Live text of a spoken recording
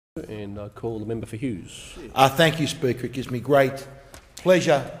And I call the member for Hughes. Thank you, Speaker. It gives me great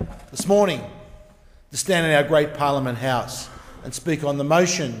pleasure this morning to stand in our great Parliament House and speak on the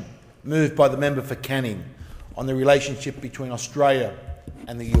motion moved by the member for Canning on the relationship between Australia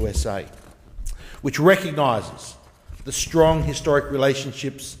and the USA, which recognises the strong historic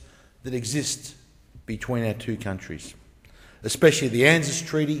relationships that exist between our two countries, especially the ANZUS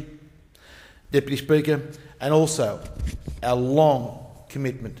Treaty, Deputy Speaker, and also our long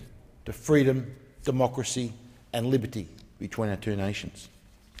commitment to freedom, democracy and liberty between our two nations.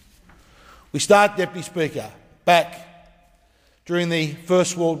 We start, Deputy Speaker, back during the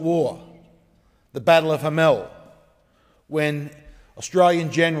First World War, the Battle of Hamel, when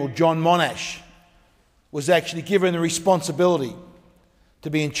Australian General John Monash was actually given the responsibility to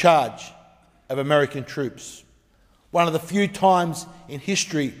be in charge of American troops. One of the few times in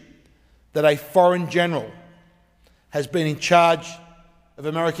history that a foreign general has been in charge of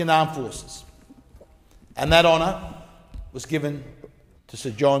American armed forces, and that honour was given to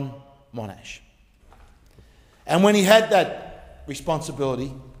Sir John Monash. And when he had that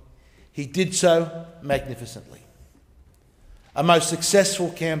responsibility, he did so magnificently. A most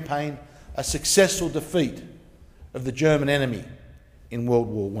successful campaign, a successful defeat of the German enemy in World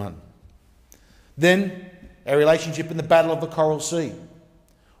War I. Then our relationship in the Battle of the Coral Sea,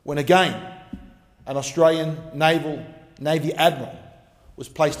 when again an Australian Navy Admiral was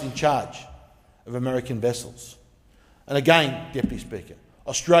placed in charge of American vessels. And again, Deputy Speaker,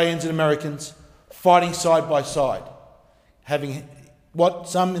 Australians and Americans fighting side by side, having what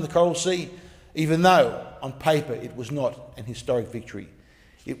some in the Coral Sea, even though on paper it was not an historic victory,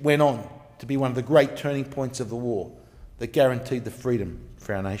 it went on to be one of the great turning points of the war that guaranteed the freedom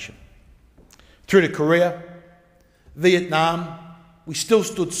for our nation. Through to Korea, Vietnam, we still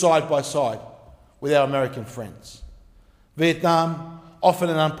stood side by side with our American friends. Vietnam,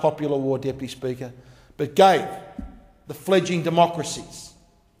 often an unpopular war, Deputy Speaker, but gave the fledgling democracies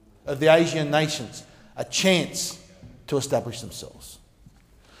of the Asian nations a chance to establish themselves.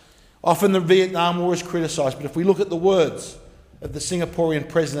 Often the Vietnam War is criticised, but if we look at the words of the Singaporean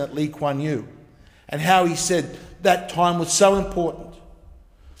President Lee Kuan Yew and how he said that time was so important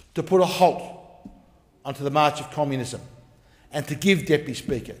to put a halt onto the march of communism and to give, Deputy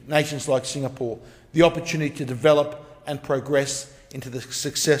Speaker, nations like Singapore the opportunity to develop and progress into the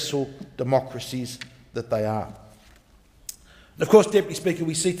successful democracies that they are. And of course, Deputy Speaker,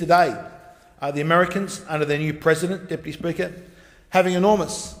 we see today the Americans, under their new president, Deputy Speaker, having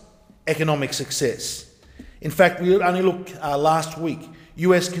enormous economic success. In fact, we only look last week,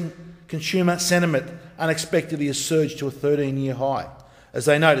 US consumer sentiment unexpectedly has surged to a 13-year high, as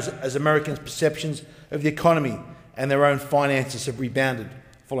they note, as Americans' perceptions of the economy and their own finances have rebounded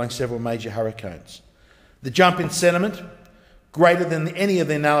following several major hurricanes. The jump in sentiment, greater than any of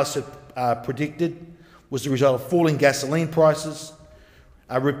the analysis predicted, was the result of falling gasoline prices,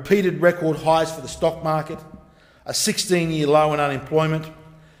 repeated record highs for the stock market, a 16-year low in unemployment,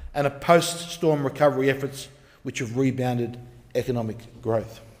 and a post-storm recovery efforts which have rebounded economic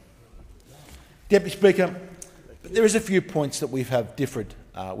growth. Deputy Speaker, there is a few points that we have differed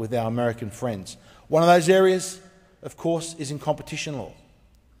with our American friends. One of those areas, of course, is in competition law.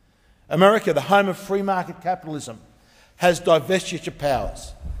 America, the home of free market capitalism, has divestiture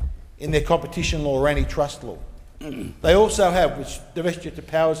powers in their competition law or antitrust law. They also have divestiture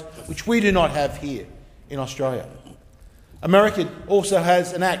powers which we do not have here in Australia. America also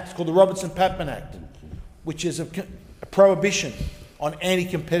has an act called the Robertson-Patman Act, which is a prohibition on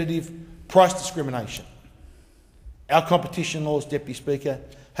anti-competitive price discrimination. Our competition laws, Deputy Speaker,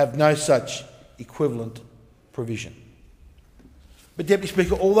 have no such equivalent provision. But, Deputy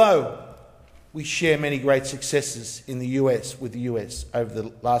Speaker, although we share many great successes in the US with the US over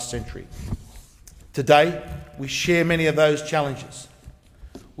the last century, today we share many of those challenges.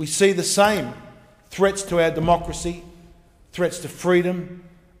 We see the same threats to our democracy, threats to freedom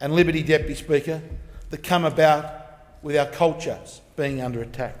and liberty, Deputy Speaker, that come about with our cultures being under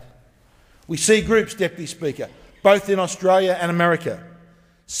attack. We see groups, Deputy Speaker, both in Australia and America,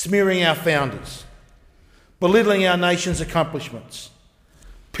 smearing our founders, belittling our nation's accomplishments,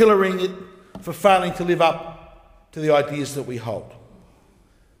 pillaring it for failing to live up to the ideas that we hold.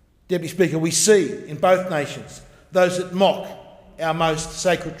 Deputy Speaker, we see in both nations those that mock our most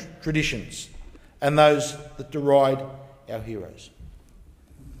sacred traditions and those that deride our heroes.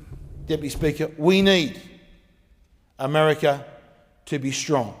 Deputy Speaker, we need America to be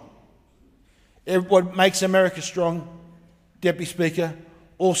strong. What makes America strong, Deputy Speaker,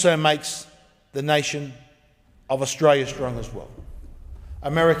 also makes the nation of Australia strong as well.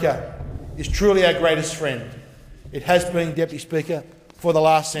 America is truly our greatest friend. It has been, Deputy Speaker, for the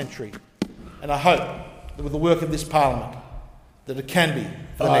last century, and I hope that with the work of this parliament that it can be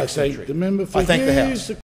for the next century. The member for I thank the Hughes, House.